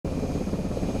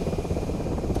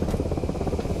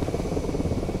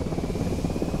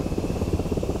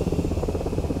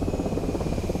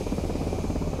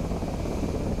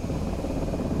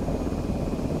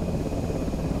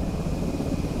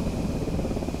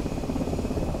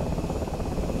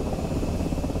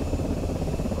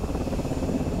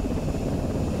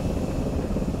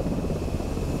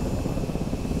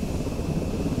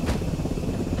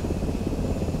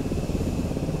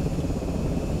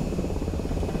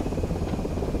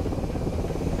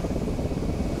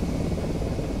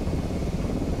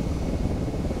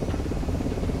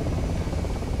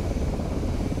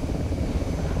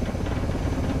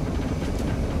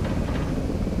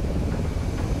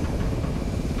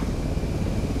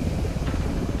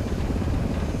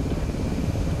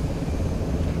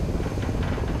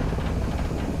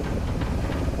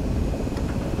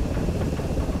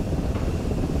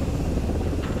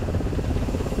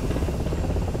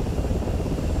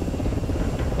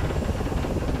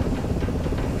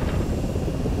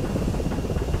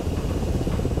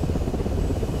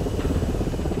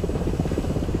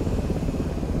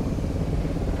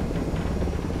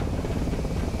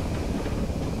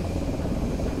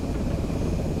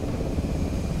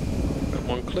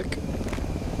one click.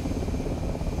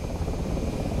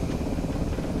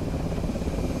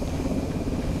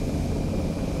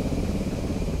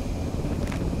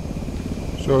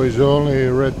 So is only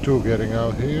red 2 getting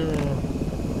out here? Or?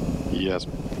 Yes.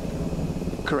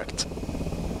 Correct.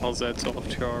 All Z's off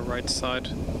to our right side.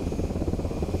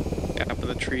 Gap in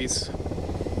the trees.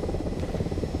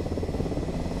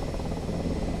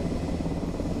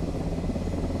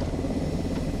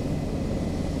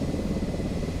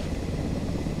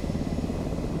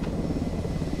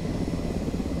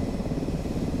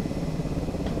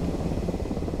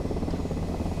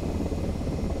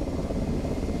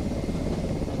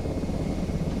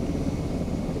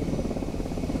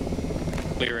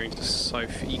 Clearing to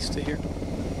southeast of here.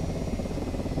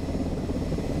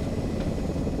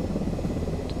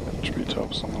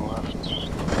 Treetops on the left.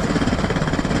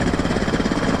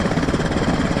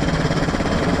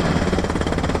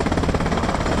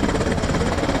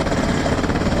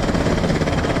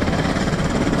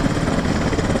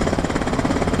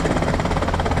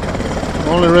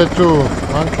 Only red 2.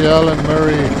 Monkey Allen,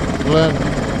 Murray, Glenn.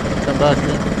 Come back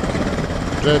in.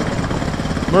 Jet.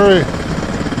 Murray.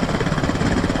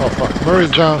 Oh fuck,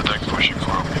 Murray's down. Pushing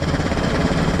for me.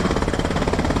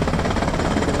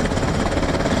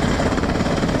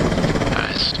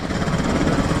 Nice.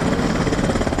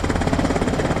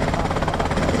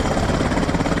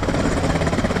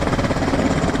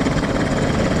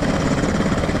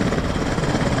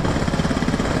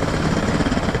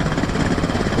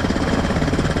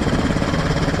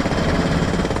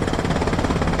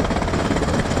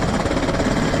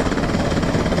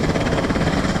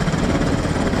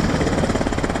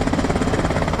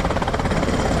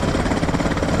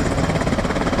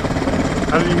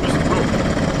 How did you miss the rope?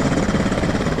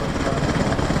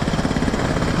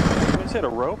 You guys hit a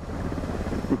rope?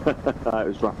 It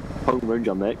was hung round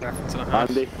your neck.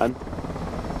 Andy, in.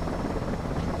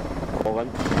 All in.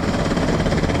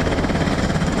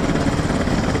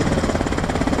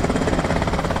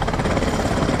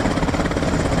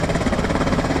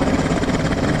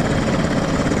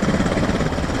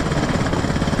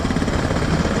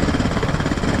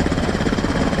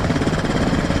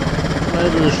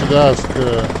 Maybe we should ask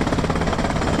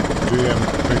GM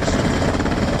to fix it.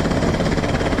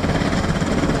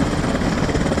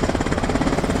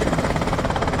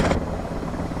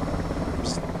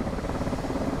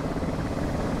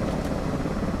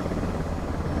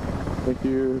 Thank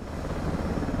you.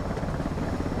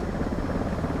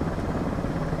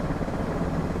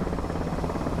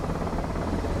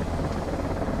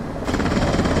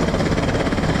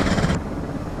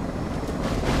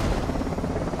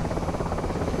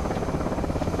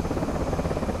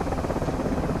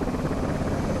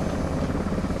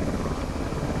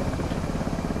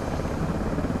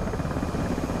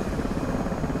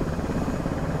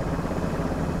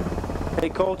 Hey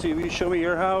Colty, will you show me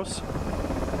your house?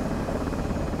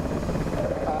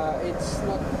 It's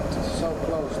not so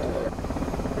close to here.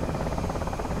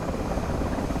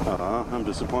 I'm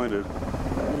disappointed.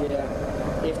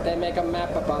 Yeah. If they make a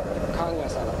map about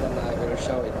Kangasala, then I will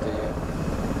show it to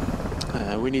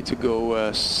you. We need to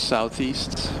go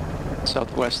southeast.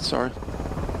 Southwest, sorry.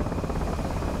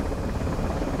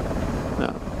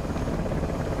 No.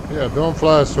 Yeah, don't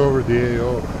fly us over the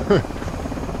AO.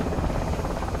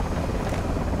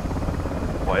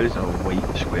 Why is there a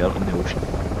white square in the ocean?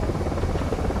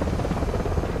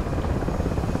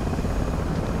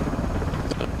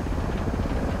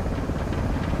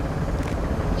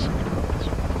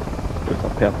 It's a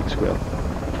perfect square.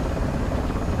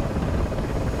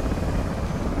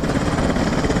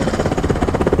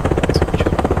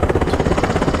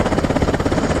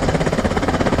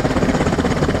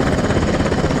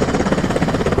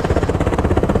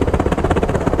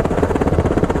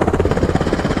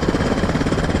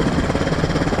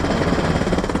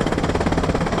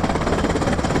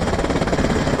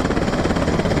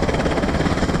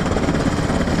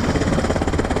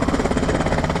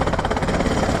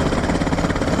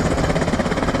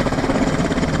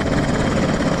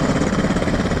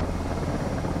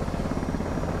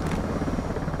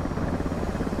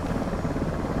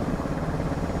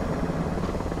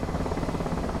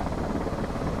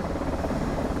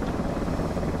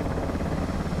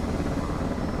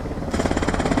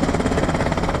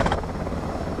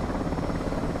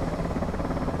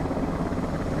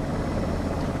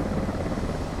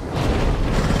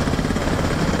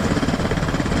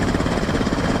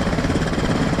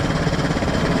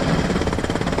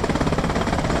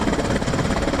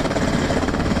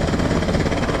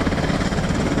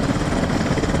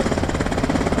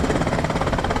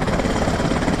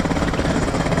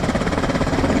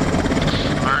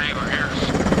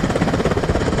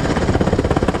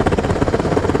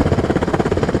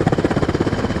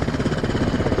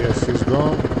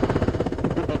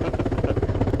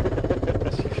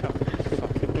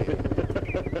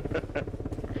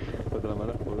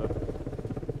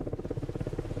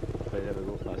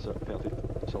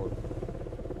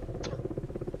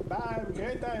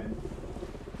 Okay, time.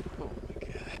 Oh my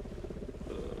god.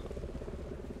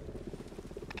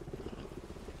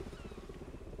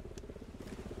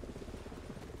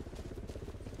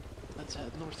 Let's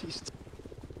head northeast.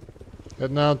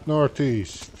 Heading out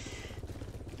northeast.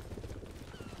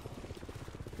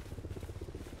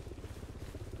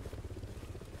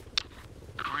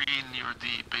 Green, you're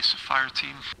the base of fire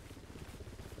team.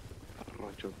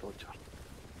 Roger, roger.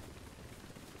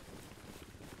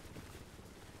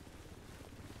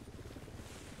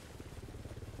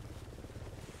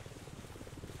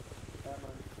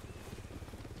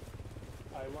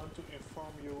 I want to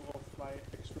inform you of my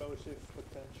explosive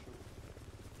potential.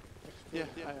 Yeah,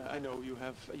 I know you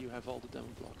have all the demo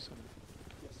blocks.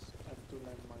 Yes, and 2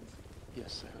 landmines.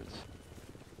 Yes, I heard.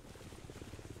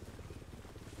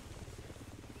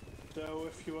 So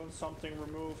if you want something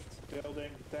removed,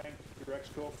 building, tank, your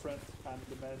ex-girlfriend, and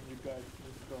the man you guys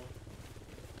need to go.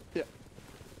 Yeah.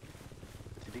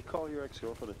 Did he call your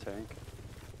ex-girlfriend a tank?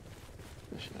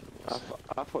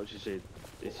 I thought she said,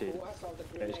 Who has all the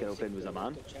grenades ex-girlfriend was a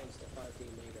man. to change the fire team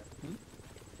leader?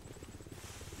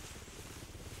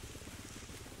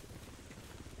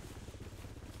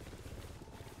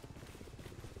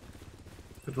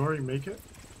 Did Rory make it?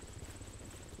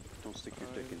 Don't stick your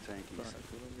dick in tankies.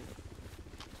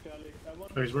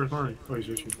 Oh, he's where's Murray? Oh, he's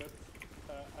with you.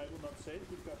 I will not say it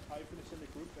because Ivan is in the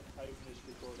group and Ivan is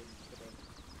recording.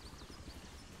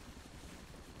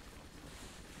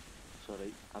 It's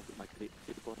alright, I've got my crate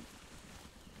recording.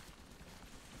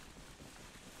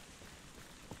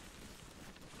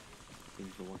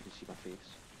 Means no one can see my face.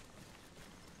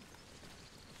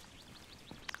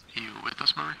 You with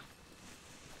us, Murray?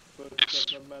 But it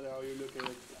does not matter how you look at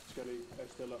it, Scully, I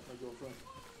still love my girlfriend.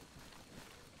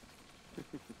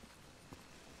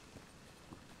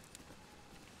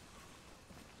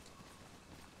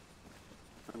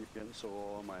 I'm getting so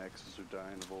all my exes are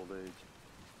dying of old age.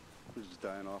 They're just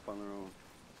dying off on their own.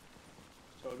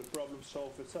 So the problem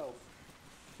solved itself.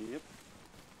 Yep.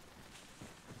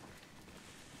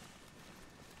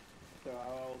 So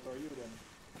how old are you then?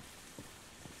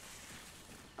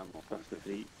 I'm all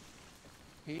 53.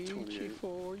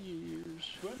 84 years.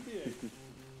 28.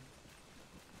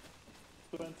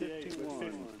 28 with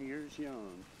 51 years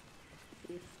young.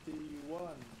 51.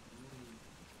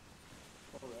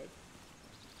 Alright.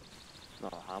 No,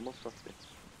 Hamlet's 50.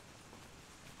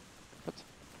 What?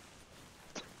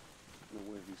 No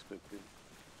way he's 50.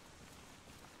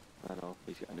 I know,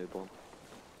 he's got a newborn.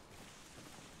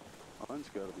 Mine's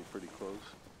gotta be pretty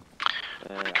close.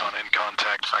 Recon in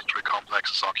contact, factory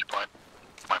complex is occupied.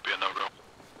 Might be a no-go.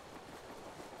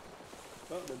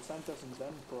 Well, then Santa's and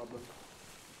them problem.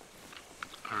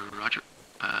 Roger.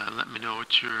 Let me know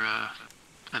what you're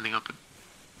ending up in.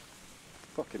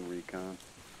 Fucking recon.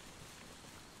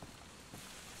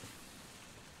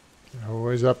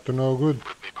 Always up to no good.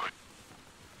 With me, boy.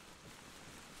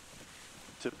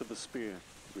 Tip of the spear,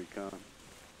 recon.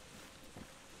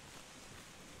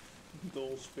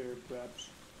 Dull spear, perhaps.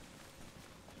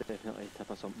 Definitely tip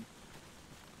of something.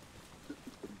 The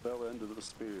bell end of the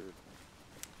spear.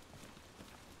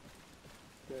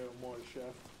 There, more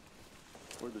shaft.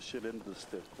 Or the shit end of the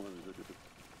stick.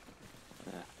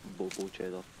 Yeah, Bobo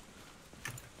cheddar.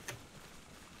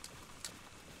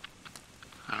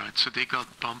 Alright, so they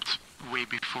got bumped way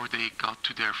before they got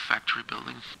to their factory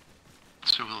building.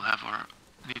 So we'll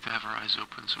need to have our eyes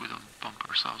open so we don't bump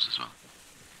ourselves as well.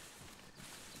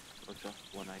 Roger,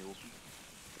 one eye open.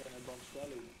 Then I bump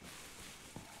Scully.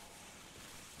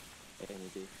 Any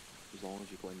day, as long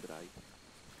as you go in dry.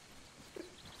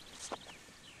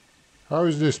 How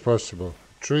is this possible?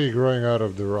 Tree growing out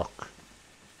of the rock.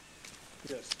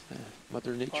 Yes.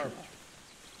 Mother Nature. ARMA.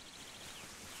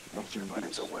 Nothing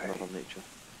beats Mother Nature.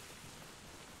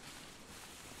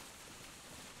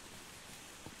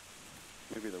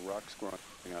 Maybe the rock's growing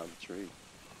out of the tree.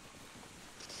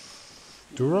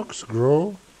 Do rocks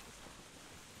grow?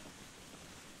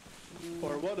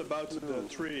 Or what about the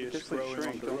tree is Guess they growing on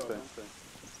shrink, the don't rock? they?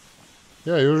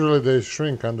 Yeah, usually they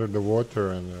shrink under the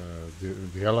water and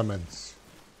the elements.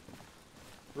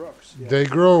 Rocks, yeah. They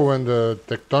grow when the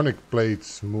tectonic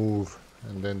plates move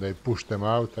and then they push them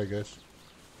out, I guess.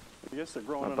 I guess they're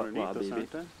growing But underneath us, baby.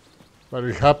 aren't they? But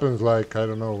it happens like, I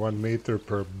don't know, 1 meter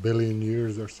per billion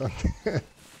years or something.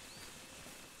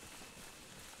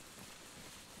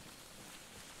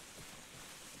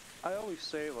 I always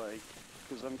say, like,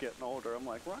 because I'm getting older, I'm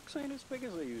like, rocks ain't as big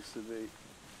as they used to be.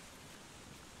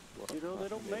 You know, they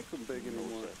don't make them big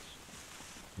anymore.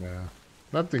 Yeah,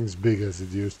 nothing's big as it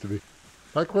used to be.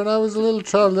 Like when I was a little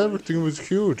child, everything was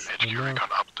huge. HQ recon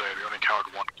update. We only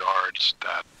encountered one guard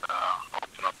that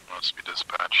opened up and wants to be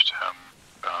dispatched.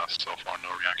 So far, no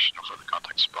reaction or further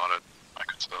contact spotted. I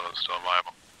could still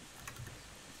viable.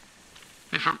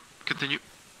 Affirm. Continue.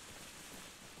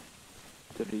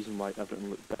 The reason why everything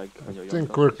looked big on your I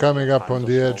think we're coming up on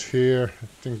the edge here. I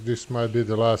think this might be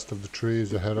the last of the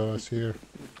trees ahead of us here.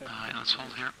 Let's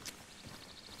hold here.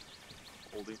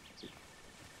 Holding.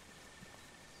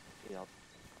 Yeah.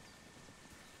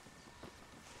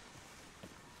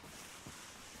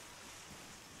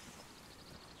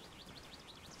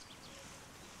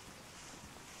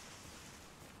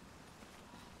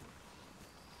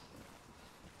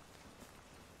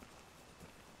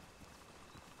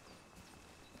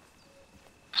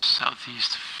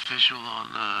 Southeast visual on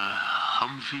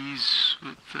Humvees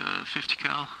with 50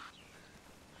 cal.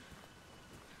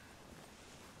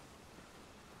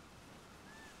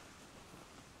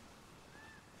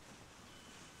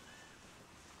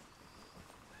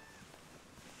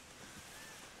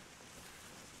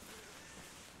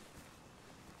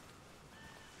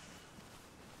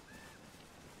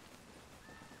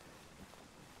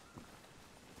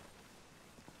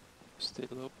 Stay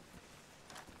low.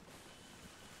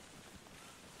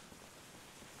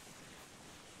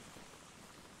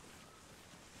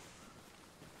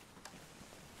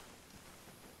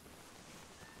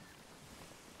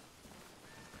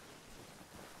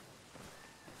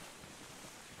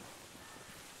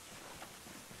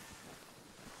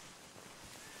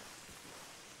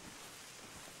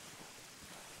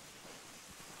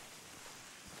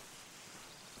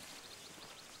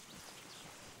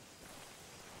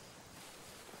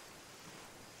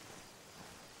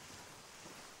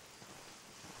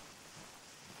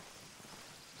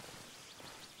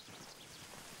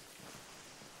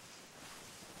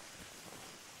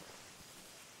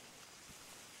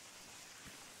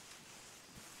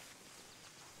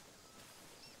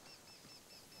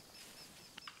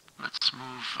 Let's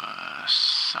move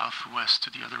southwest to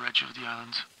the other edge of the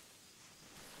island.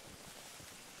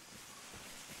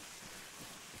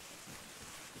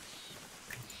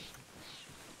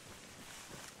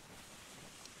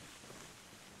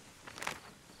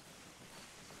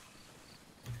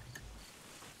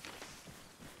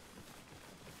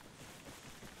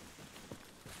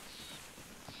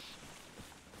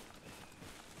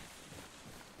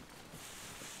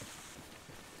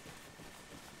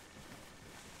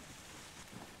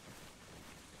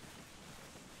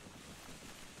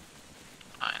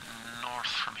 North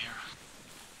from here.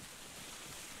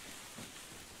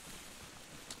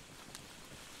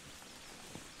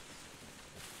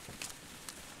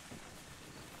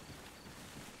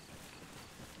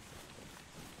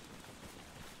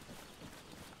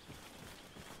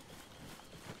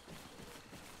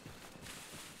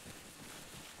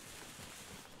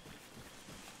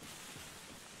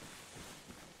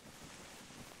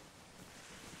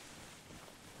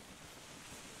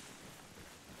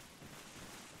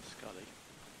 Scully.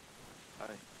 Hi.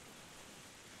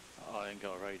 I ain't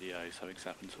got a radio, something's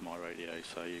happened to my radio,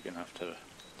 so you're going to have to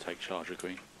take charge of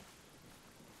Green.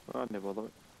 I never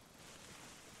thought.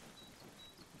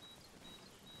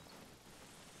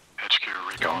 HQ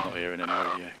recon. I'm not hearing any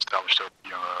radio. Established a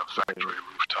factory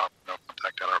rooftop. No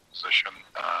contact at our position.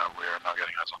 We are now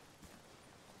getting eyes on.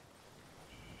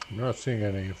 I'm not seeing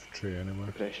any infantry anymore.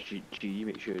 Press G,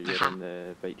 make sure you're on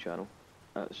the right channel.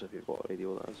 That's if you've got a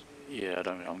radio, that is. Yeah, I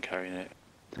don't think I'm carrying it.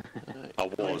 I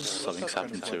was, something's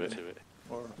happened to it.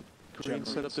 Or Green,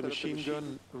 set up the machine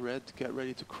gun. Red, get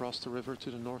ready to cross the river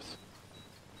to the north.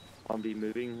 I'll be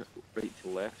moving right to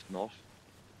left, north.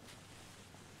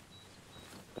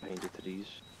 Behind the trees.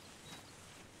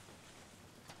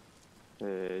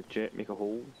 Jet, make a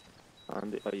hole.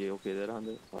 Andy, are you okay there,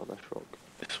 Andy? Oh, this rock.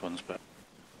 This one's better.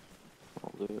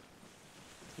 I'll do it.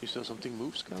 You saw something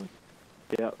move, Scully?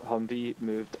 Yeah, Humvee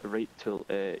moved right to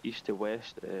east to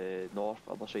west, north,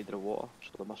 other side of the water, so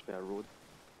there must be a road.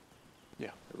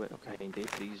 Yeah. It went behind the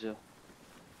trees there.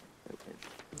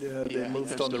 Yeah, they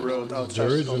moved on the road outside.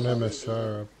 There is an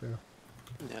MSR up there.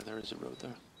 Yeah, there is a road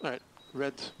there. Alright,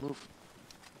 Red, move.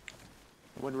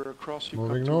 When we're across, you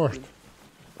Moving come north.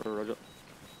 to Green. Roger.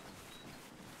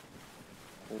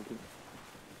 Holding.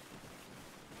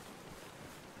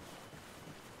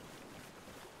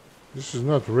 This is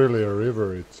not really a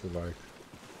river, it's like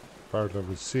part of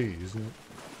the sea, isn't it?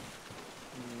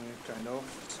 Yeah, kind of.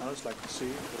 Sounds like the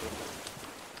sea.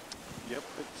 Yep,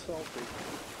 it's salty.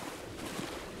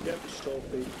 Yep,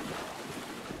 salty.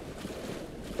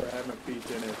 There haven't peat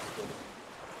in it, but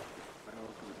I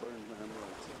hope it burns my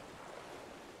emeralds.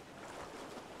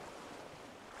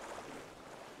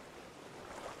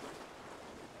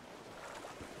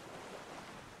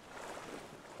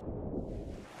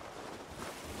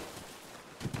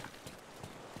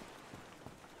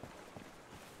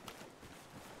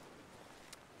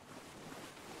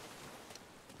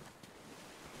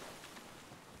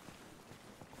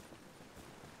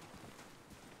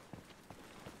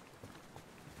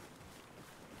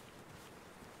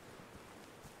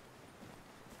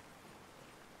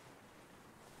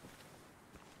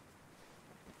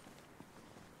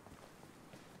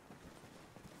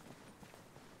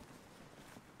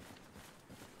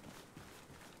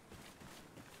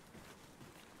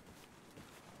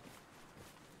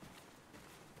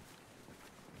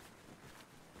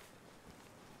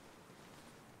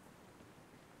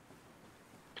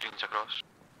 Streets across.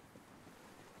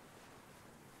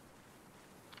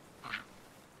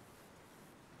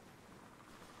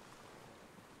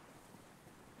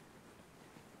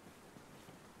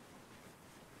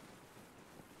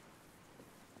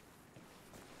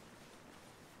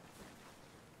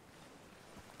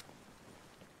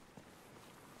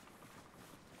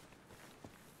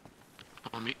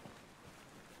 On me.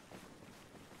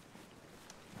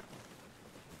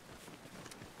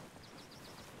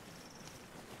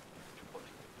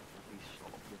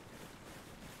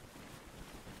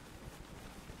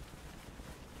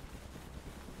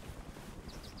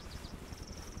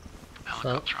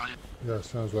 Helicopter on you. Yeah,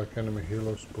 sounds like enemy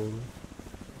helo spooling.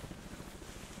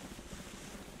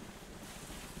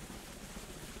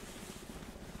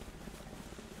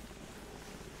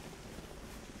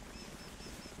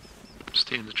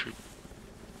 Stay in the tree.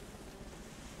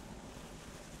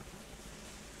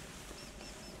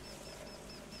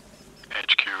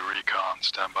 HQ recon,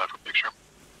 stand by for picture.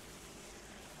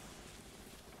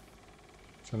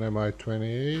 It's an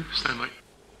MI-28 Stand by.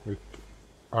 with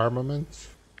armaments.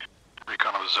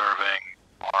 Recon observing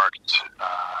marked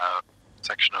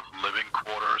section of living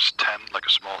quarters, tent, like a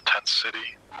small tent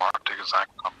city, marked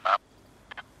exact on map.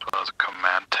 As well as a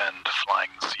command tent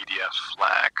flying CDF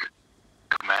flag.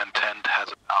 Command tent has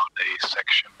about a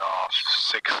section of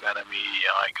 6 enemy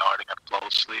eye guarding it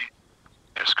closely.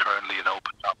 There's currently an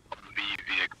open up Humvee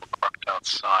vehicle parked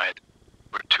outside.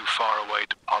 We're too far away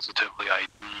to positively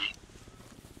ID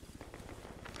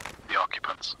the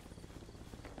occupants.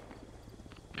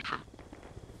 Confirm.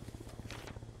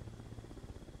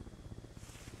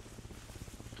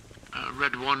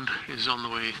 Red 1 is on the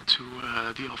way to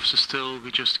the officer still.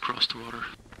 We just crossed the water.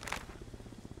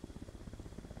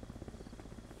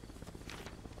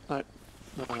 Alright.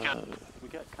 We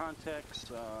got contacts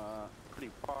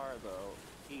pretty far though,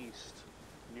 east,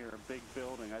 near a big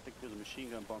building. I think there's a machine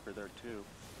gun bunker there too.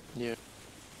 Yeah.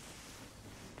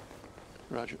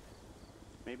 Roger.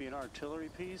 Maybe an artillery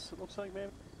piece, it looks like,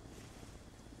 maybe?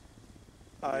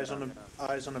 Eyes on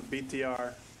a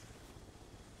BTR.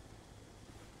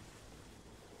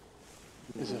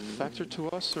 Is it a factor to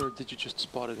us, or did you just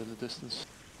spot it in the distance?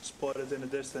 Spotted in the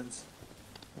distance.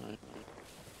 Right.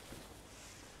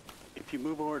 If you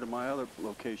move over to my other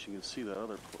location, you'll see the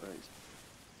other place.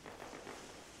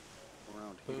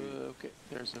 Around here. Okay,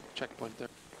 there's a checkpoint there.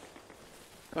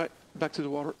 Alright, back to the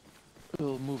water.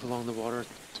 We'll move along the water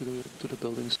to the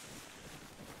buildings.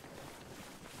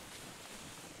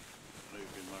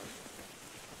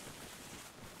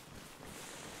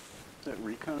 Is that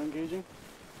recon engaging?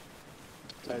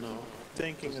 I'm No.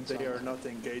 thinking that they are not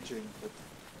engaging, but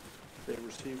they're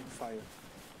receiving fire.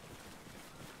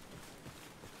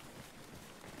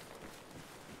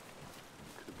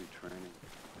 Could be training.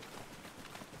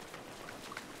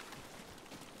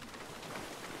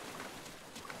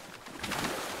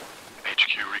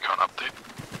 HQ recon update.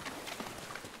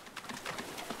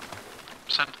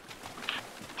 Send.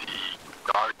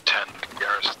 The guard 10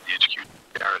 garrison, the HQ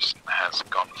garrison has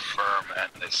gone firm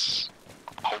and is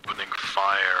opening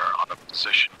fire on a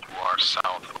position to our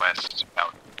southwest,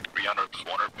 about 300,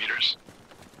 400 meters.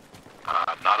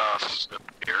 Not us, it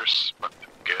appears, but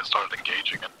they started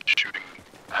engaging and shooting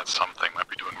at something. Might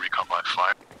be doing recon by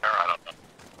fire, I don't know.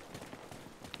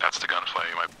 That's the gunfire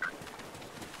you might be.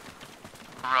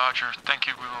 Roger, thank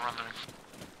you, we were wondering.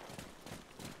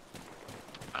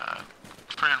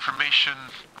 For information,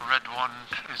 Red 1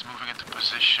 is moving into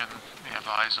position. We have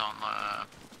eyes on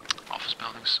office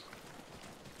buildings.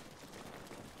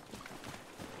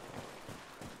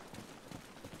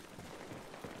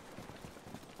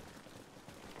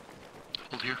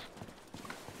 Hold here.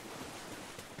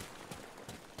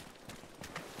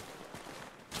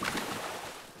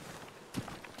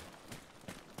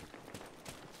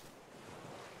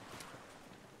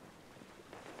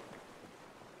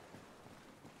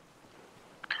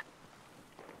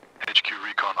 HQ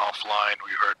recon offline,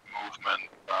 we heard movement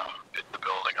in the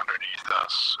building underneath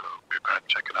us, so we're gonna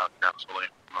check it out carefully.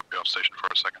 I'm gonna be off station for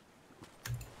a second.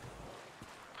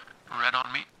 Red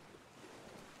on me.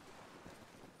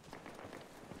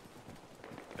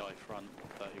 Guy front,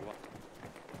 31.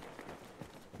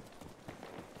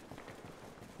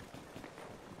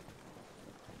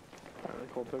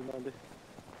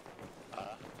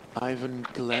 Ivan,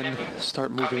 Glenn,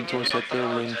 start moving towards that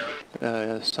building,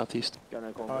 southeast.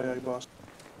 Oh yeah, boss.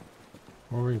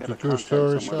 Moving to Got a contact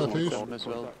 2-story somewhere. southeast. Them as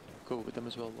well. Go with them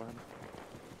as well,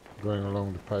 Warhammer. Going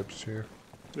along the pipes here.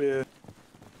 Yeah,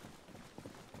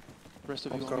 Rest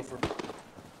of on you on me. cover.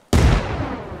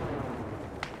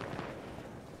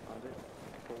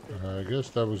 I guess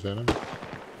that was enemy.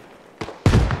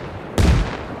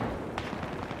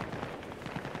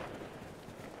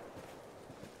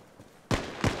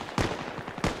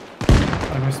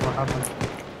 What happened?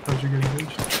 How'd you get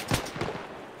engaged?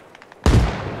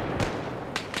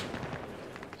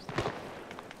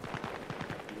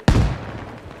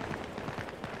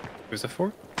 Who's that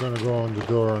for? Gonna go on the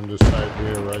door on the side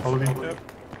here,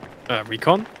 right?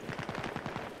 Recon?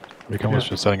 Recon was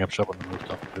just setting up shop on the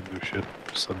rooftop and didn't do shit.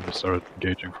 Suddenly started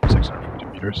engaging from 650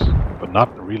 meters, but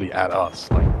not really at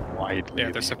us, like widely.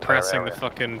 Yeah, they're suppressing the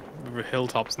fucking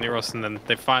hilltops near us, and then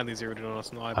they finally zeroed in on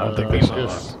us. And I don't think they saw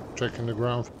us. Checking the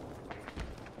ground.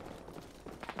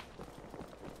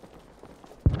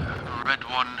 Red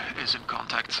 1 is in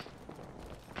contact.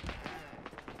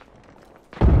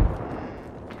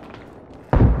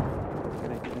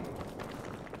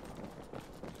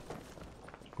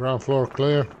 Ground floor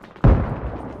clear.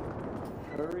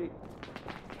 Hurry.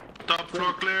 Top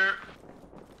floor clear.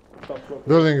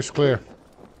 Building is clear.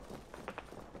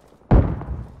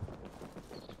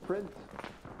 Sprint.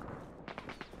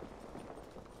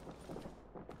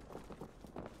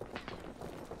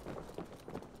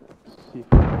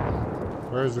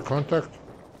 Where is the contact?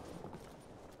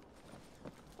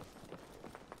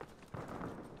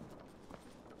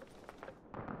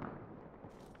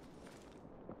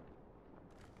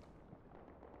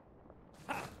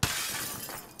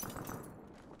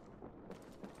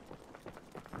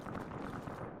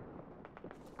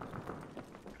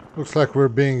 Looks like we're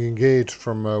being engaged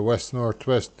from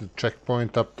west-northwest, the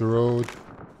checkpoint up the road.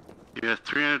 Yeah,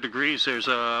 300 degrees, there's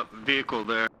a vehicle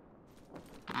there.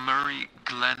 Murray,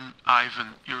 Glenn,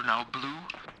 Ivan, you're now blue.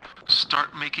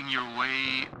 Start making your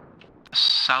way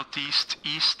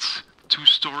southeast-east,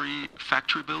 two-story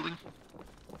factory building.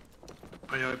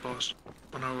 Aye aye, boss.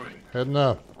 On our way. Heading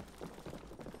up.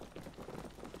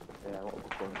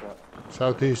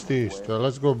 Southeast-east.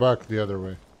 Let's go back the other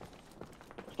way.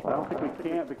 I don't think we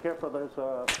can. Be careful, there's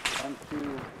a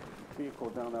M2 vehicle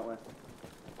down that way.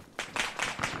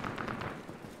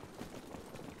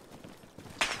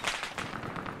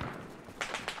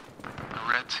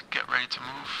 Red, get ready to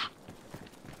move.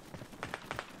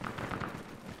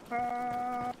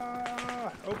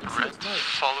 Red,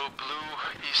 follow blue,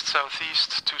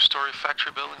 east-southeast, two-story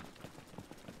factory building.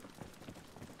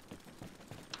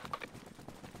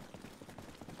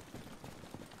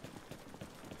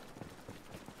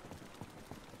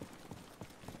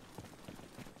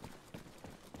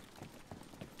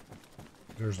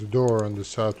 There's the door on the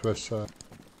southwest side.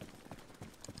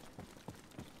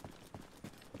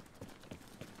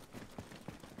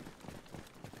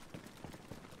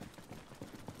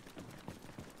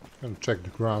 Gonna check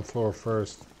the ground floor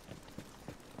first.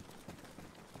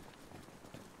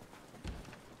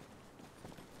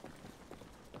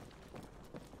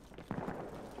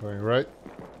 Going right.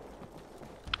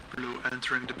 Blue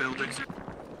entering the building.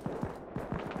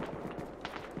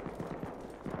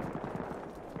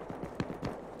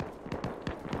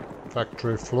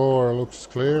 Factory floor looks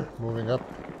clear. Moving up.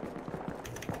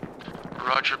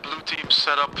 Roger, blue team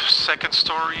set up second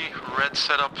story, red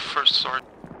set up first story.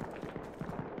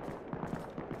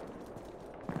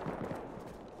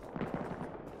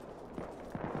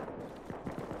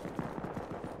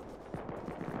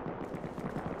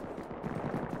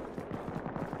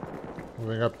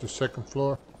 Moving up to second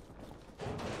floor.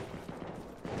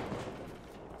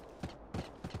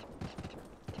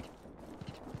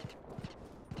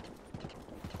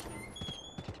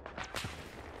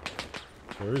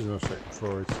 There is no second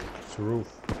floor, it's a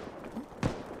roof.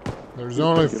 There's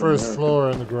only first floor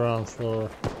and the ground floor.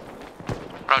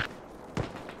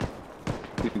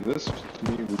 This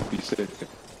to me would be safe.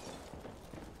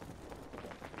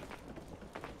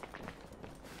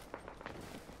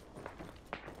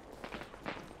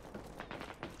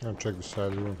 I'll check the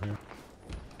side of the room here.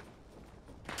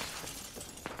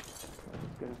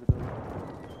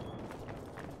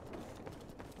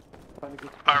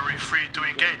 Are we free to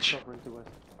engage?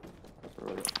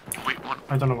 Wait, one.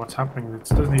 I don't know what's happening. It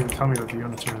doesn't even tell me that the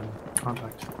units are in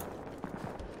contact.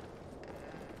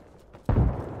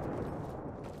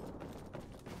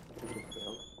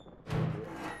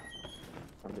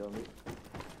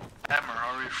 Hammer,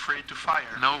 are we free to fire?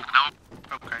 No.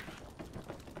 Okay.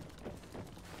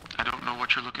 I don't know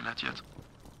what you're looking at yet.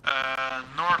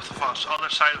 North of us, other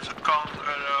side of the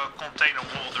container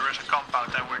wall, there is a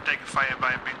compound and we're taking fire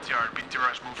by a BTR.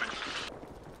 BTR is moving.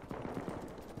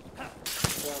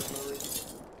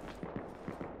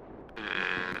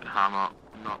 Hammer,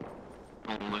 not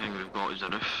the only thing we've got is a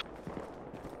roof.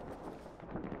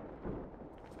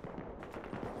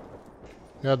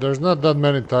 Yeah, there's not that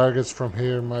many targets from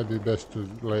here. Might be best to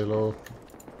lay low.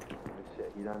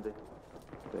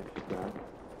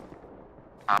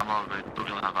 Hammer, we don't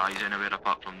really have eyes anywhere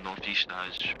apart from northeast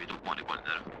as we don't want to go in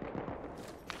there.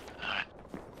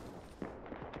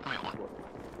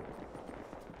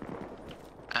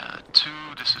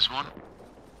 This is one.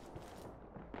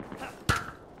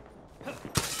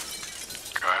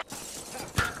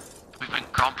 We've been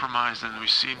compromised and we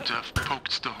seem to have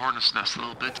poked the hornet's nest a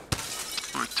little bit.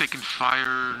 We're taking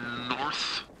fire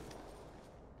north.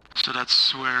 So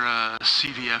that's where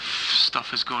CVF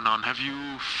stuff is going on. Have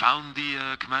you found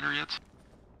the commander yet?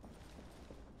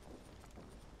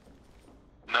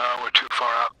 No, we're too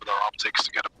far out with our optics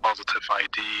to get a positive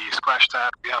ID. Splash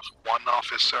that, we have one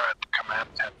officer at the command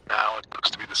tent now. It looks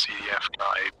to be the CDF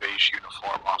guy, beige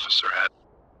uniform, officer head.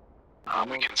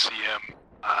 We can see him.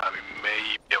 We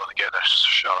may be able to get a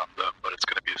shot on them, but it's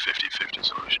going to be a 50-50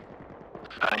 solution.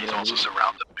 He's also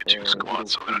surrounded by 2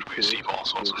 squads, so we're going to receive all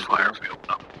sorts of fire if we open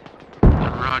up.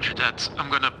 Roger that. I'm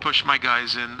going to push my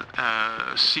guys in,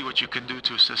 see what you can do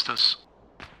to assist us.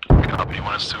 Copy. You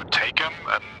want us to take him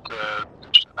and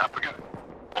just nap again?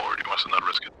 Or do you want us to not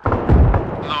risk it?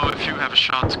 No, if you have a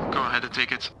shot, go ahead and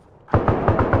take it.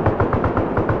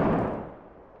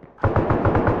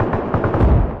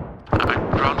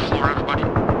 Alright, ground floor, everybody.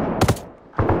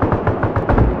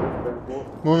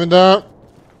 Moving down.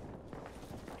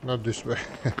 Not this way.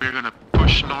 We're gonna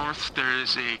push north. There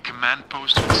is a command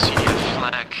post with CDF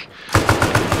flag.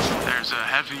 There's a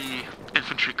heavy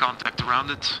infantry contact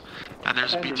around it. And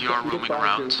there's a BTR roaming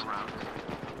around.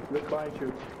 Look behind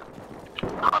you.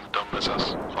 Don't miss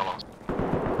us. Follow us.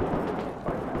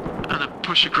 I'm gonna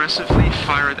push aggressively,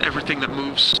 fire at everything that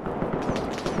moves.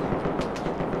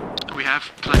 We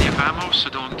have plenty of ammo,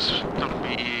 so don't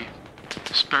be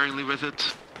sparingly with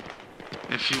it.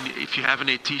 If you have an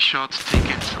AT shot, take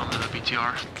it on the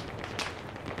BTR.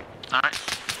 Alright,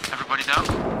 everybody down.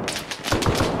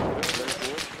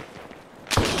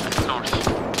 North.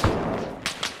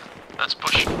 Let's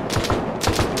push.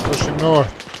 Pushing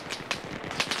north.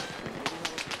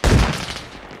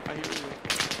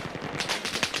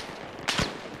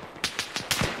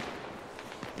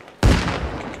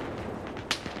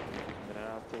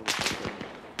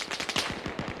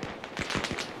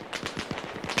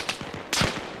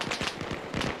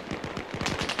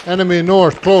 Enemy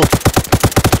north, close.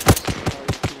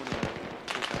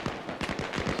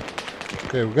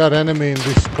 Okay, we got enemy in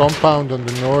this compound on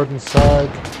the northern side.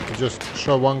 I just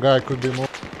saw one guy, could be more.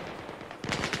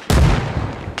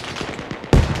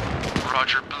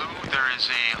 Roger Blue, there is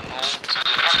a hold to the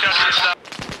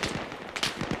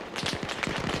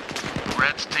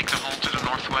Red, take the hold to the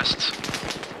northwest.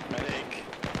 Medic.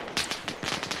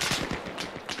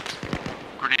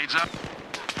 Grenades up.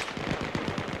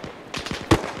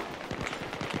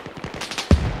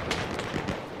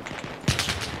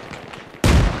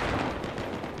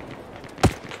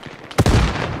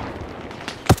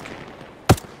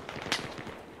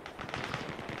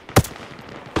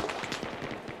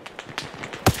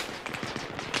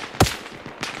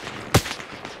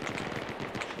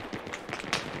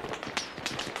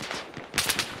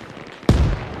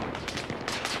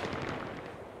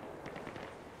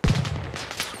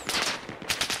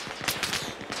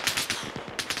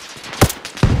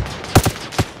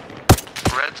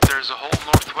 There's a hole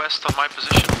northwest on my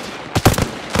position.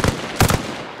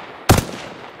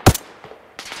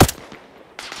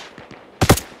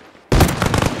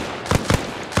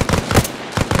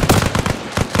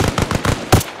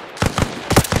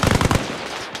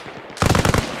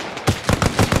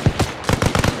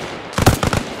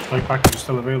 Light package is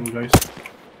still available, guys.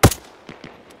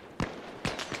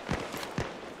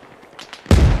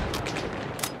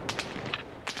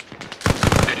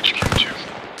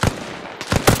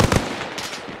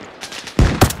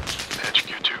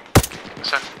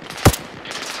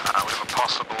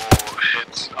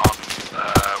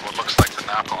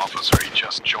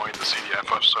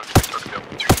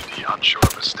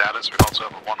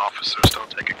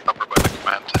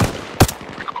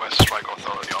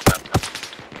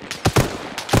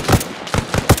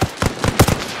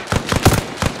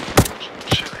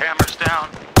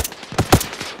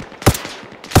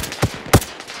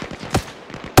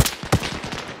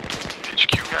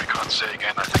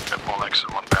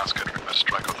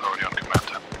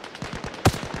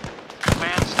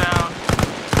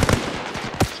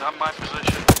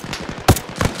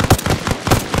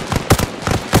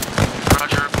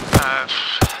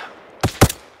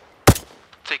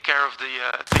 Take care of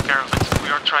it. We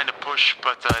are trying to push,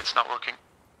 but it's not working.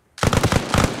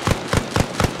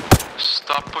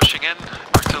 Stop pushing in.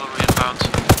 Artillery inbound.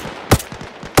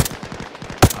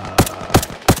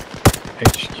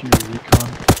 HQ recon.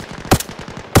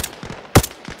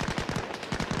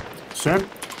 Sir?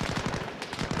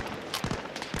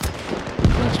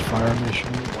 Request fire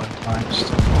mission 1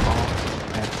 Stonewall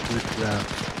and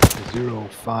Woodcraft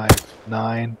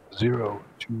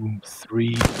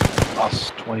 059023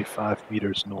 us 25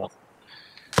 meters north.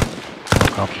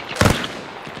 Copy.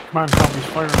 Command copies,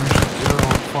 fire mission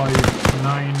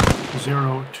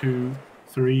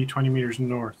 05902 20 meters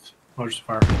north. Rogers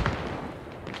fire.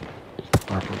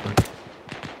 Fire for break.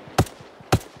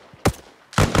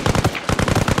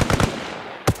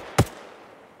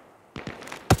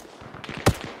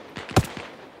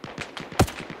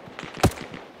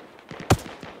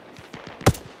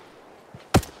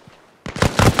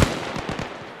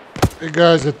 Hey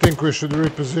guys, I think we should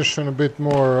reposition a bit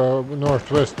more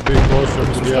northwest, a bit closer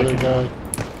to the other guy.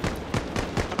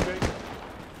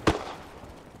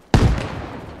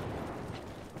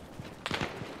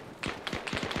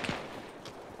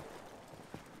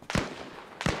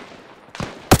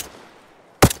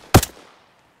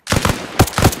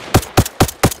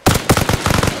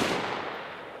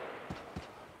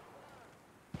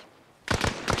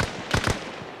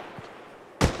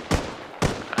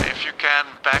 If you can,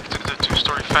 back to the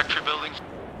two-story factory building.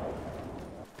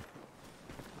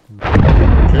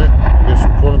 Okay, guess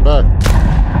we're pulling back.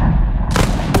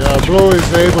 Yeah, Blue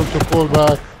is able to pull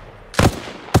back.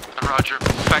 Roger,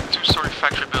 back two-story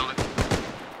factory building.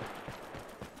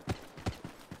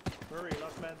 Murray,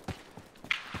 last man.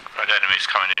 Right, enemies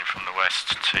coming in from the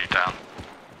west, 2 down.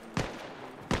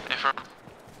 Affirm.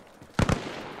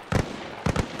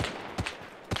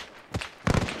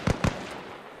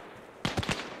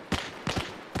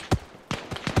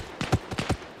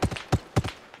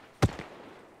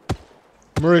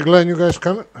 Murray, Glenn, you guys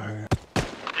coming? Yeah,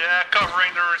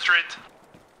 covering the retreat.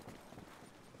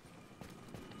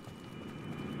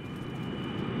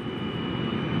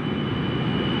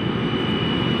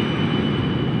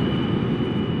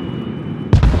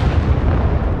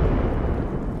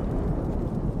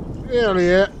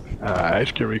 Yeah.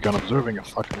 HQ Recon observing a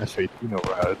fucking F-18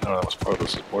 overhead. I didn't know that was part of the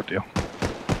support deal.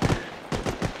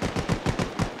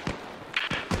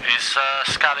 Is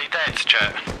Scally dead,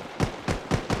 Jet?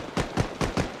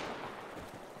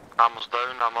 Ammo's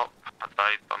down, I'm up. I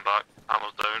died, I'm back.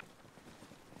 Ammo's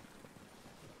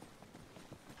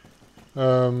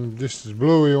down. This is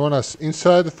Blue. You want us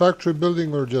inside the factory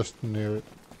building or just near it?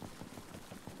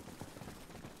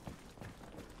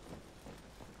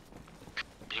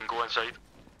 You can go inside.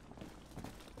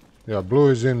 Yeah, Blue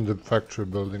is in the factory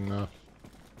building now.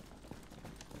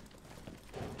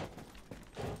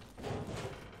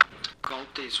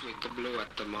 Gold is with the blue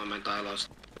at the moment. I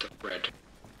lost the red.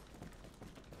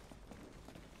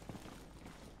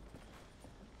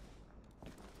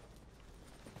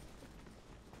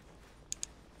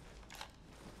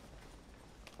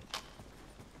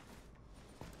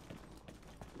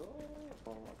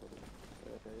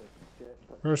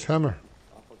 Where's Hammer?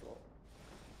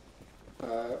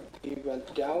 He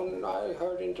went down, I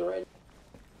heard in the rain.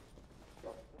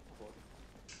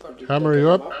 Hammer, you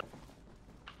up?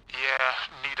 Yeah,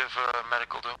 need of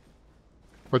medical though.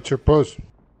 What's your pose?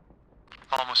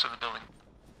 Almost in the building.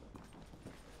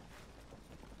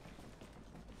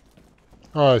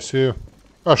 Oh, I see you.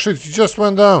 Oh shit, you just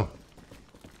went down.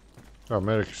 Oh,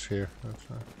 Merrick is here. That's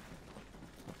right.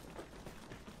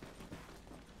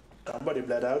 Somebody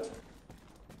bled out.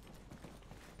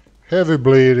 Heavy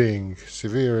bleeding,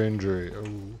 severe injury. Oh.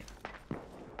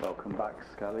 Welcome back,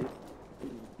 Scally.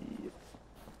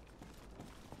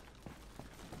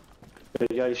 Hey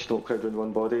guys, don't crowd around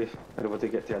one body. Everybody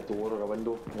get to a door or a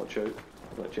window. Watch out.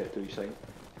 Let Jet do his thing.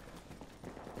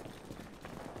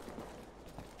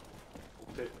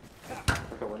 Okay.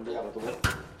 Like a window or a door.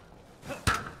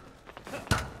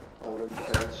 All round the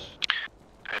heads.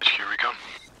 HQ Recon.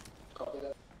 Copy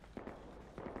that.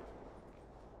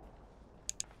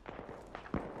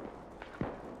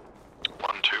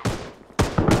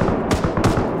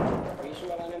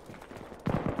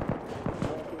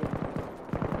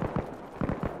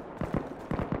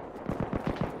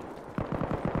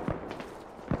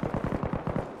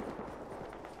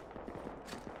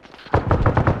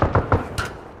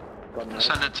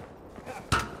 Send it.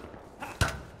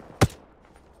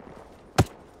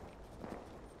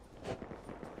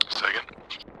 Second.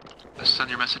 Send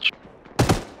your message.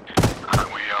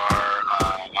 We are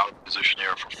out of position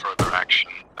here for further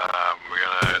action.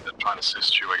 We're gonna try and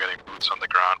assist you by getting boots on the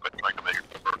ground, by trying to make a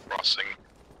river crossing,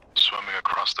 swimming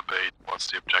across the bay. What's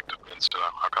the objective,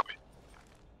 Peninsula? How copy?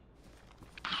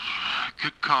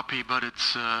 Good copy, but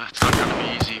it's not gonna be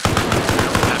easy.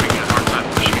 Having a hard time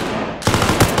pushing it.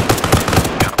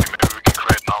 Maybe we can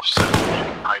create an offset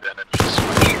and hide enemies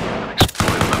which can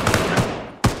exploit them.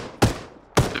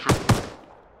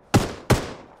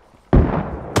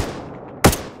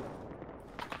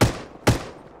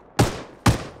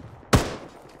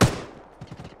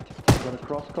 Gonna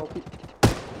cross copy.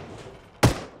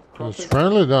 It's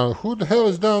friendly down. Who the hell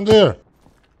is down there?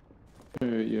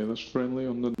 Yeah, that's friendly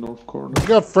on the north corner. We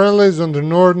got friendlies on the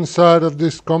northern side of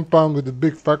this compound with the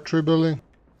big factory building.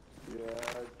 Yeah,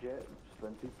 Jet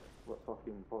sprinted. What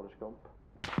fucking Forrest Gump?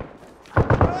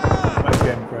 My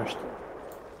game crashed.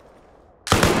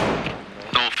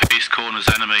 Northeast corner's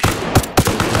enemy.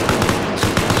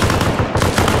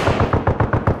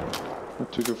 I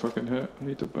took a fucking hit. I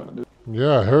need to bandage.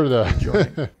 Yeah, I heard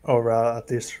that. Or at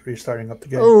least restarting up the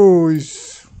game. Oh,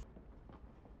 he's...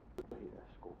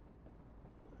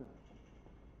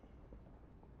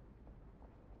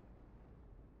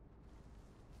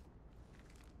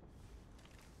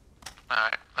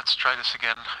 Alright, let's try this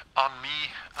again. On me,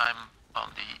 I'm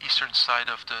on the eastern side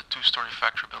of the two-story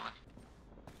factory building.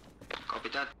 Copy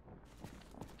that.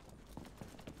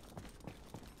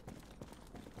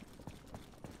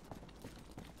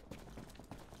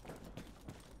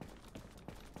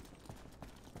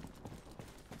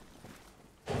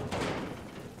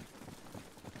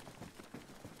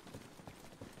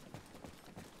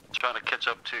 Trying to catch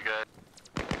up to you guys.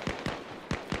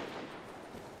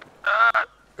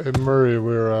 Hey Murray,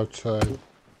 we're outside.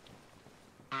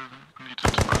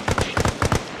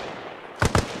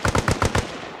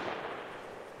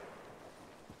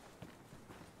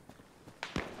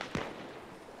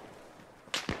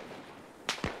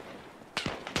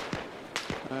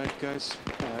 Alright guys,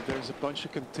 there's a bunch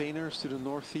of containers to the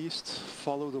northeast.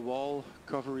 Follow the wall,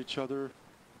 cover each other,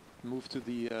 move to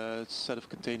the set of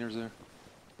containers there.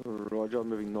 Roger,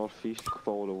 moving northeast,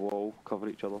 follow the wall, cover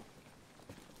each other.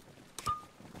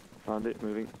 Andy,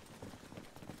 moving.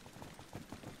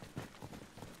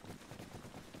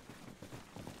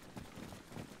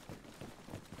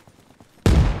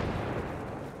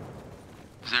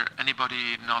 Is there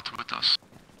anybody not with us?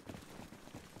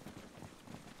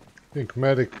 I think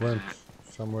medic went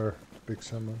somewhere, big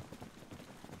somewhere.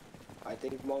 I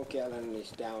think Monkey Island is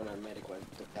down and medic went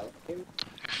to help him.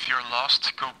 If you're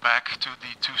lost, go back to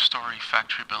the two-story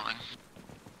factory building.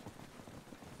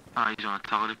 He's on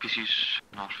artillery pieces,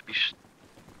 northeast.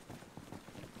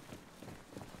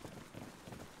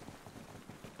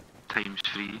 Times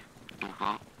 3, so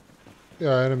far.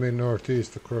 Yeah, enemy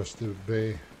northeast across the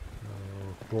bay,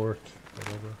 port,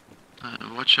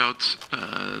 whatever. Watch out,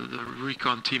 the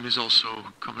recon team is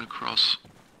also coming across.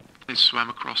 They swam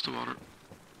across the water.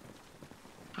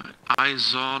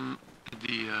 Eyes on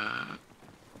the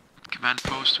command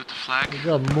post with the flag. We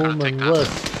got movement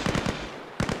west.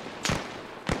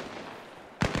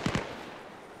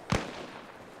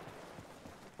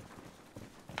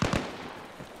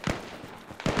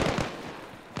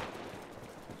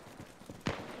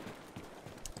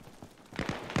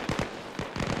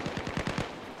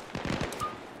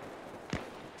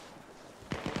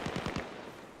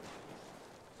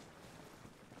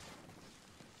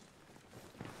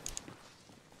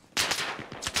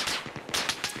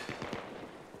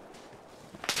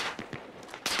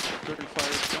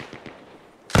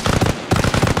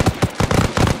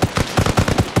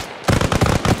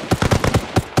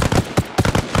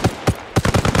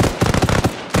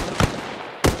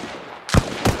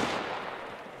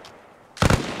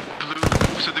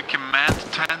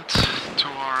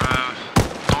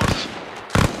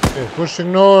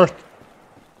 Pushing north.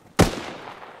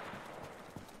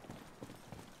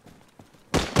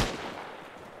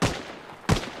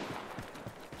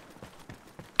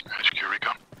 HQ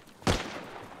recon.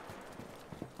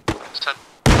 Set.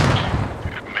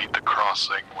 We've made the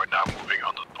crossing. We're now moving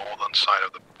on the northern side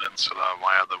of the peninsula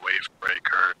via the wave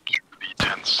breaker to the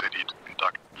tent city to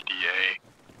conduct EDA.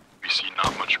 We see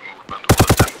not much movement. We'll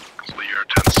attempt to clear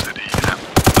tent city and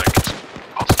collect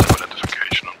positive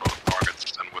identification on both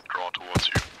targets and withdraw towards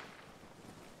you.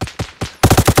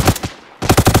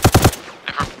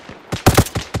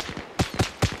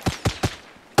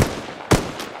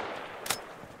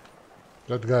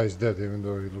 That guy is dead, even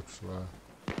though he looks well.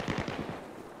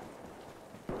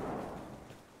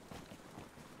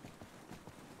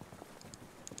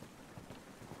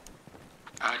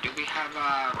 Do we have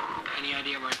any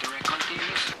idea where the recon team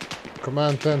is?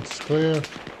 Command tent is clear.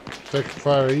 Take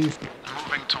fire east.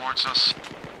 Moving towards us.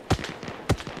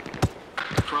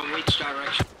 From which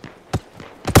direction?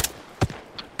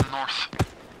 North.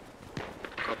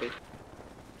 Copy.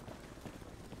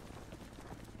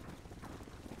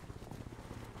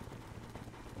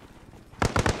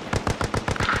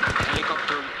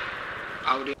 Helicopter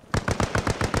audio.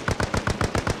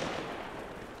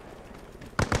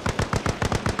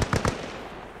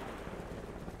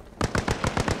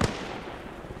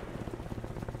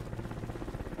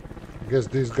 I guess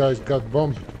these guys got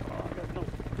bombed.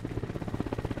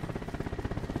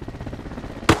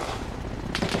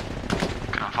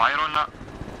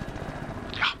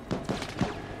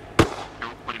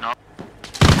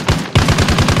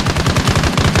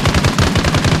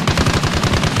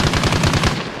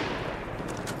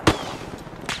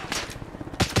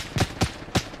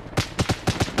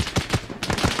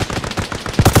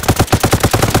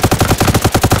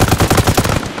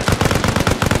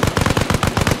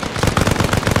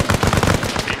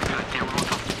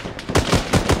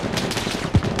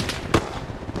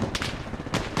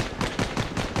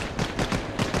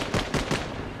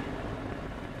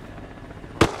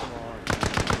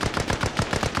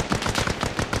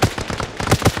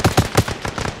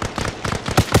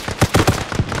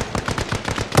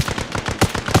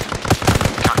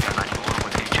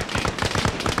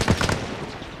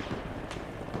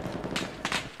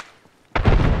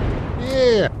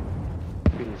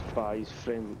 eyes.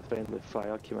 Friendly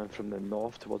fire came in from the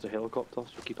north towards the helicopter,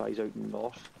 so keep eyes out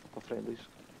north for friendlies.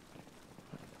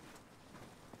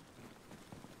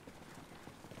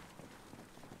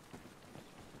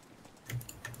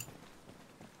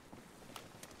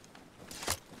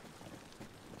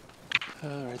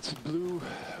 Alright, so blue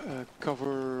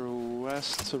cover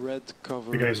west, red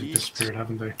cover The guys have east. disappeared,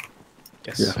 haven't they?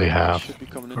 Yes, yeah, they have. Should be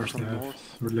coming Of in course they from have.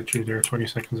 north. They were literally there 20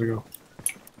 seconds ago.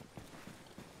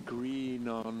 Green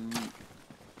on me.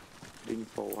 Green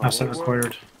full. Asset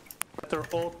acquired. At their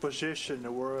old position,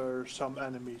 there were some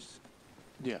enemies.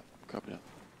 Yeah, copy that.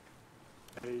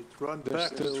 I run There's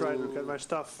back to try to still- get my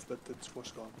stuff, but it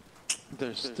was gone.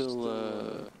 There's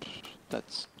still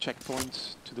that's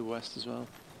checkpoint to the west as well.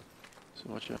 So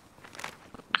watch out.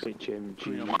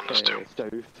 HMG south,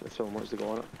 if someone wants to go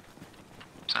on it.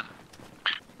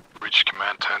 Reach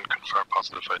Command 10, confirm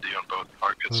positive ID on both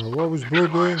targets. What was blue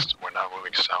doing? We're now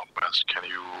moving southwest. Can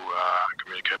you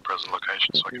communicate present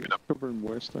location so I can meet up? Covering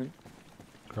west, eh?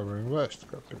 Covering west,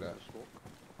 copy that.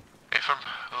 Okay, firm.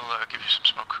 I'll give you some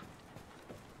smoke.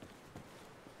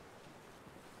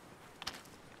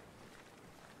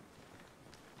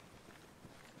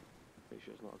 Make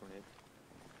sure it's not a grenade.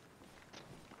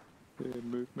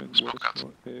 Movement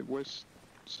west,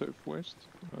 southwest,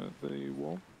 the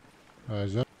wall.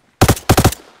 Is that?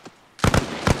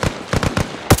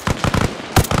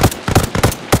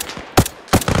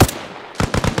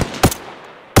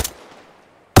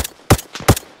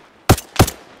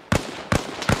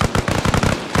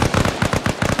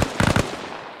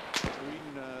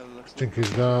 I think he's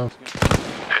down.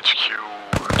 HQ,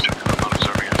 I'm not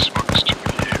observing any smokes to me.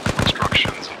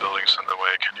 Constructions and buildings in the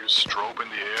way. Can you strobe in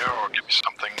the air or give me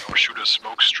something or shoot a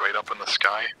smoke straight up in the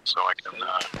sky so I can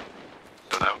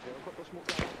put out?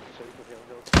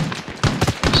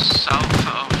 South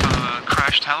of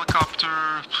crashed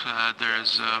helicopter,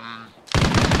 there's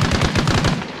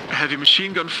heavy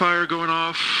machine gun fire going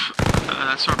off.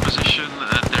 That's our position.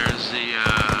 There's the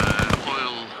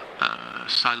oil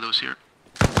silos here.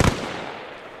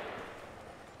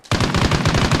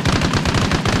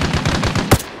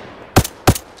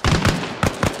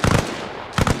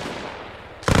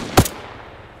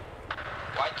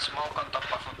 White smoke on top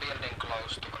of a building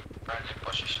close to friendly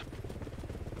position.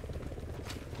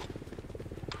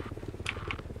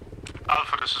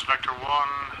 Alpha, this is Vector 1,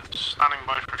 standing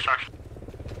by for extraction.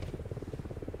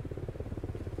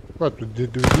 What,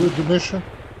 did we do the mission?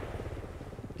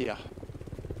 Yeah.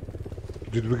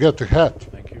 Did we get the hat?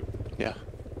 Thank you. Yeah.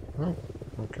 Oh,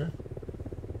 okay.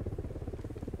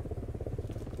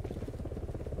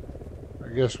 I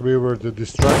guess we were the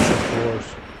distraction force.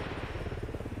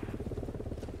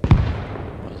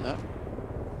 What was that?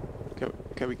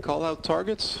 Can we call out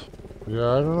targets?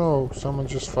 Yeah, I don't know. Someone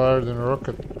just fired in a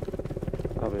rocket.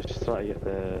 I was trying to get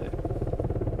the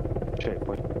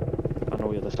checkpoint. I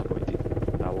know you're disappointed.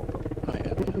 I won't go. Oh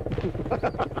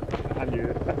yeah. I knew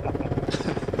it.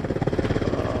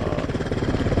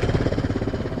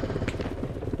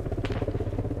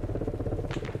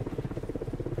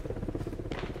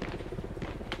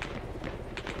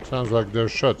 Sounds like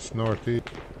there's shots northeast.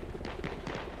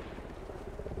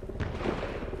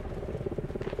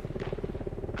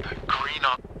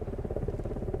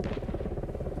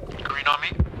 Green on me.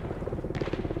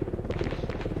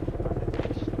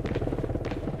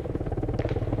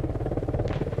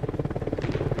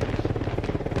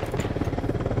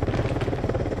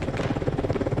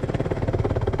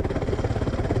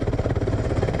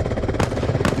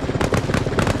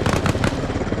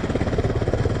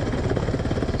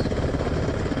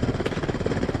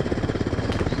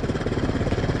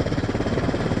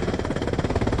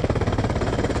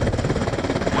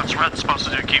 What's red supposed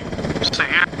to do? Keep stay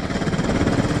here?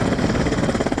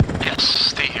 Yes,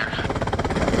 stay here.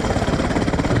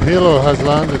 The helo has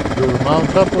landed. Do we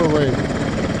mount up or wait?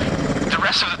 The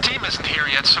rest of the team isn't here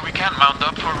yet, so we can't mount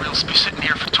up or we'll be sitting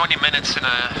here for 20 minutes in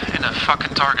a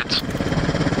fucking target.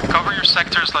 Cover your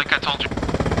sectors like I told you.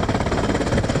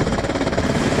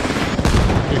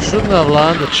 He shouldn't have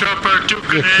landed. Chopper, two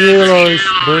The helo is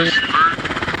burning.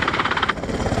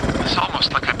 It's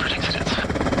almost like I predicted it.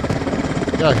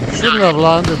 Yeah, he shouldn't have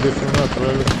landed if you're not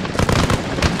ready.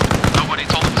 Nobody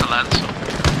told him to land, so.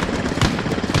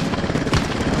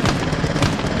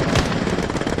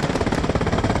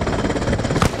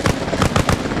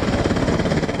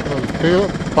 Well,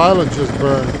 the pilot just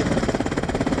burned.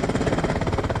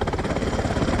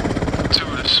 Two,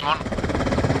 this one.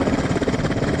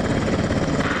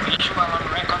 Visual on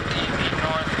recon TV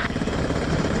north.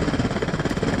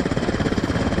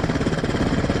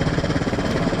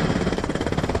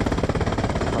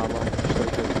 ARMA, still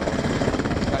good.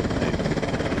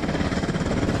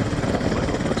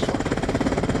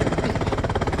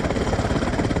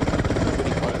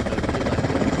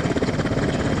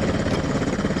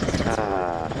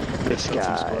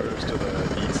 southeast quarters to the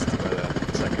east,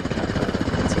 second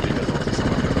city has also some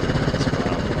other buildings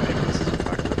around. Maybe this is a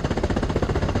factor.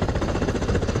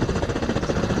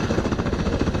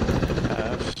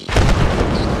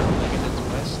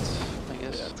 West, I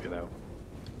guess. Yeah, let's get out.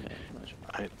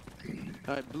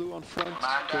 Alright, blue on front,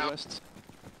 go west.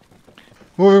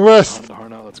 Moving west. On to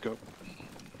Harnow, let's go.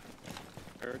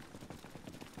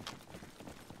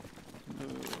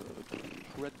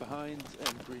 Red behind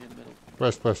and green in middle.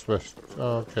 West, west, west.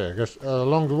 Okay, I guess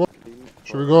along the wall.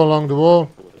 Should we go along the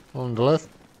wall on the left?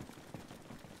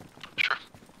 Sure.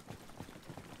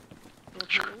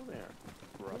 Sure.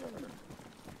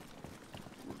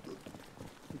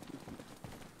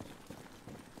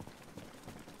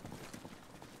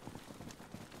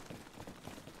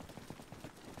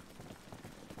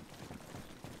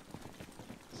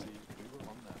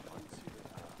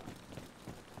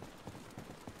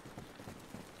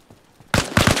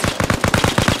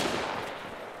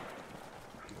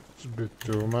 It's a bit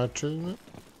too much, isn't it?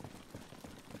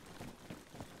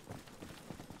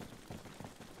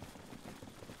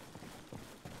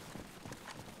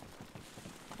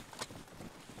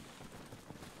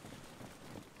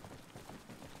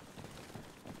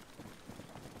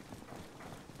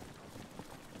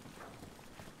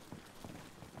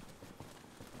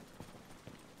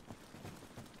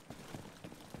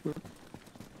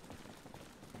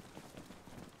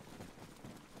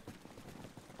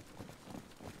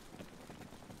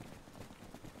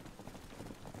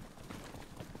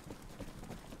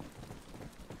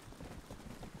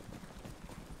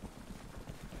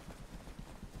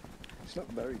 It's not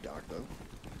very dark though.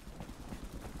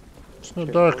 It's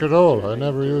not dark at all. I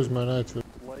never use my night vision.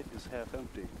 Light is half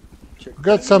empty.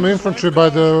 Got some infantry by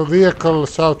the vehicle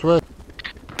southwest.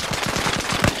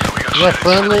 You have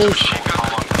friendlies?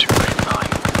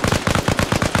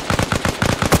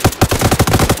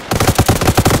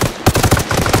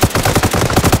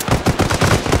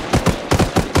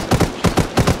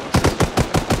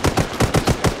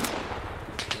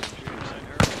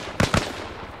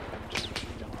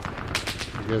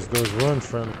 I guess those weren't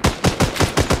friendly.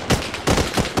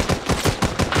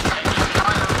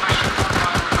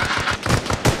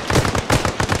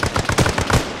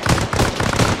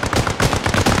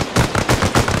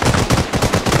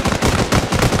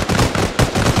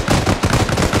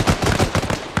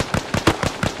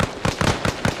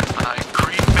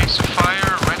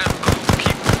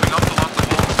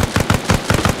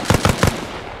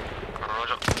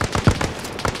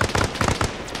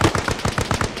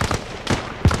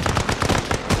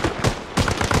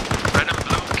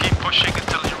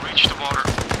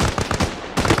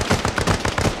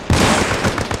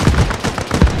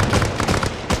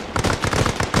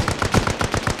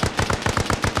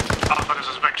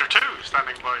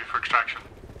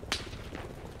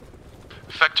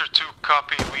 Vector 2,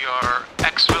 copy. We are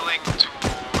exfilling to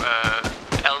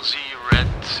LZ Red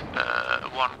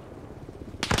 1.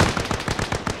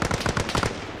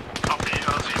 Copy,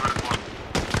 LZ Red 1.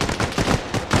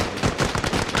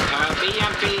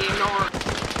 BMP North.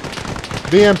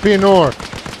 BMP North.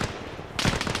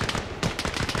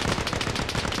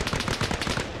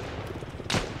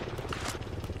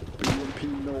 BMP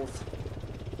North.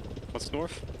 What's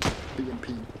north? BMP.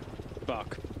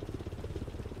 Buck.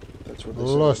 That's what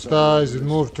Lost eyes, it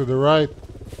moved to the right.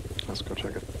 Let's go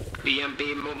check it.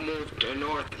 BMP moved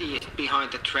northeast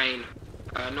behind the train.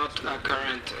 Not a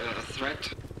current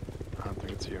threat. I don't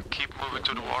think it's you. Keep moving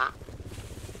to the water.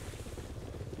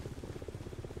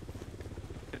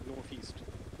 Northeast.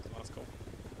 Let's go.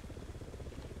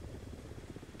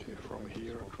 Okay, from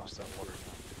here across that water.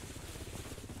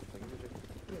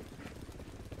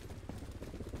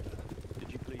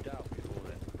 Did you bleed out before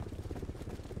then?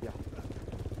 Yeah.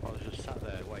 I was just sat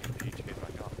there waiting for you to get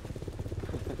back up.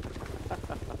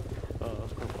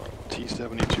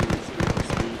 T-72.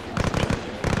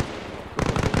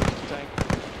 Tank.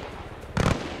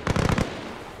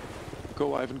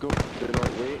 Go, Ivan, go. Do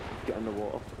not wait, get in the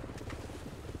water.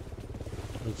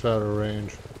 It's out of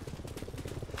range.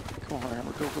 Come on,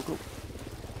 Armor, go, go, go.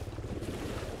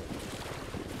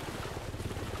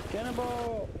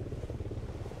 Cannonball!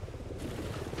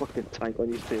 Fucking tank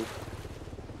on his tail.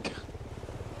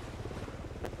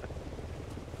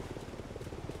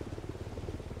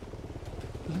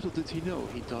 Little did he know,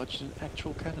 he dodged an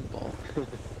actual cannonball.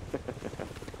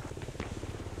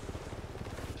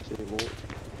 Stay low.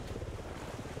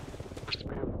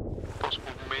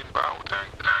 Possible main bow tank.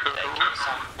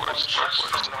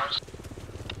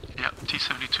 Yeah,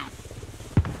 T-72.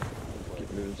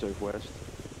 Keep moving southwest.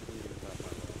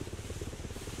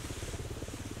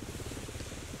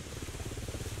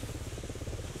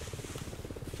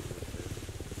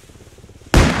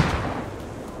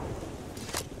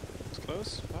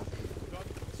 close? Fuck. Got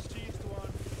seized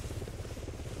one.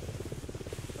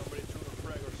 Somebody threw a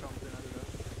frag or something, I don't know.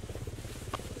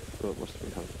 Oh, it must have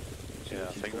been him. Yeah,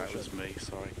 I think that was me,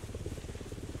 sorry.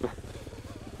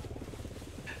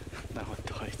 No one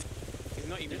died. He's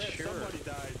not even sure. Somebody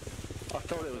died. I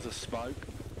thought it was a smoke.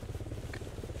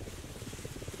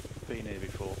 Been here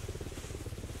before.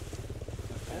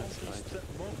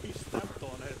 Monkey stepped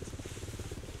on it.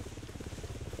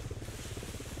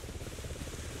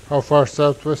 How far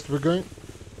southwest are we going?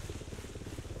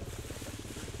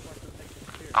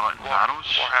 Out in Narrows.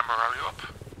 Warhammer, are you up?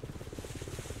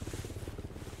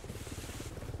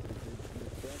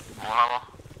 Warhammer?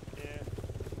 Yeah.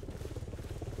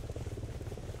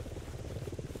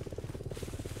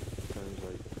 Sounds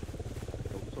like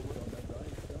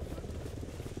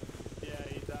Yeah,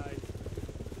 he died.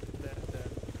 Dead.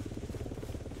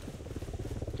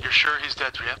 You're sure he's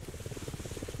dead yet?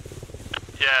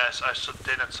 Yes, I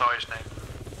didn't saw his name.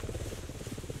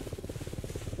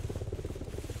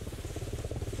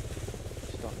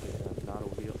 stuck in a narrow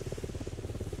wheel.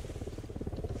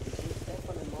 Did you step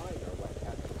on a mine or what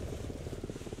happened?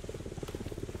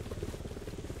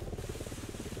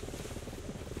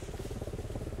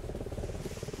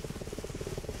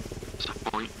 It's a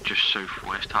point just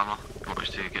southwest, Hammer. You want us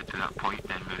to get to that point,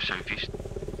 then move southeast.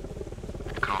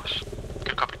 Across.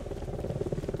 Good copy.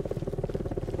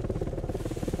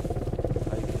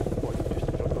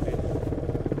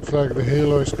 Looks like the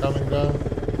halo is coming down.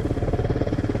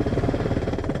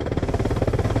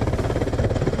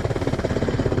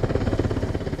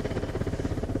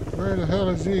 Where the hell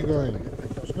is he going?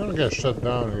 He's gonna get shut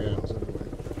down again.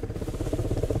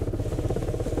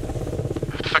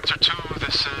 Vector 2,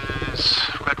 this is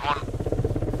Red 1.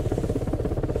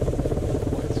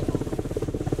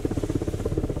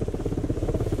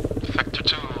 Vector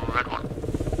 2, Red 1.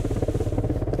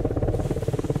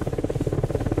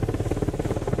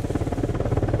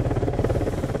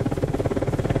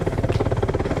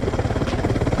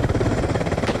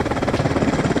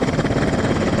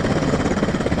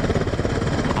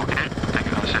 Okay,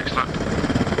 taking on 6 look.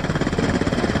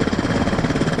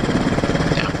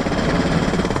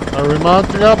 Are we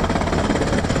mounting up?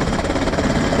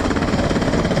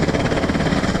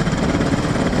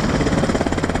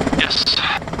 Yes.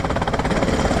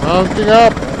 Mounting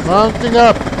up! Mounting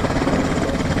up!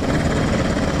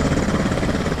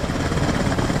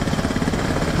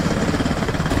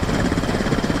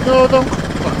 No, don't.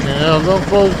 Fucking hell, don't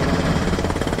close.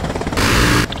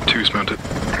 2's mounted.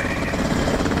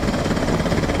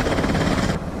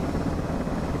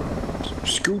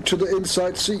 Scoot to the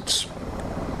inside seats.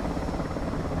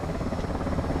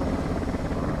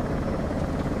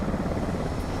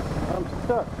 I'm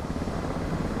stuck.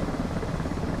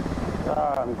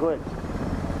 Ah, I'm glitched.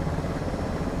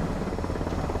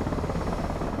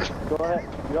 Go ahead.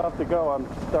 You have to go. I'm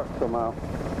stuck somehow.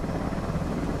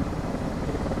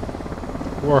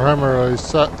 Warhammer is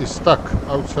stuck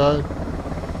outside.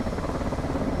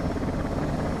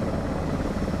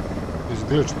 He's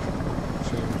glitched.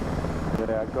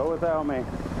 Yeah, go without me.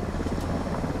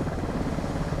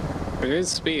 There is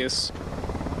space.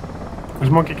 Is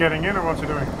Monkey getting in or what's he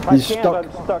doing? I'm stuck.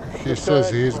 He Just says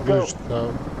go he's ahead, go. glitched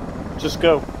out. Just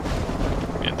go.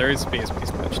 Yeah, there is space,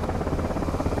 please patch.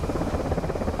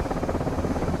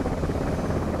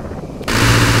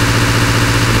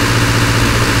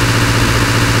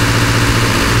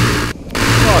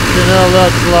 Fucking hell,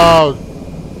 that's loud.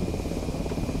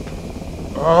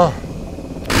 Oh.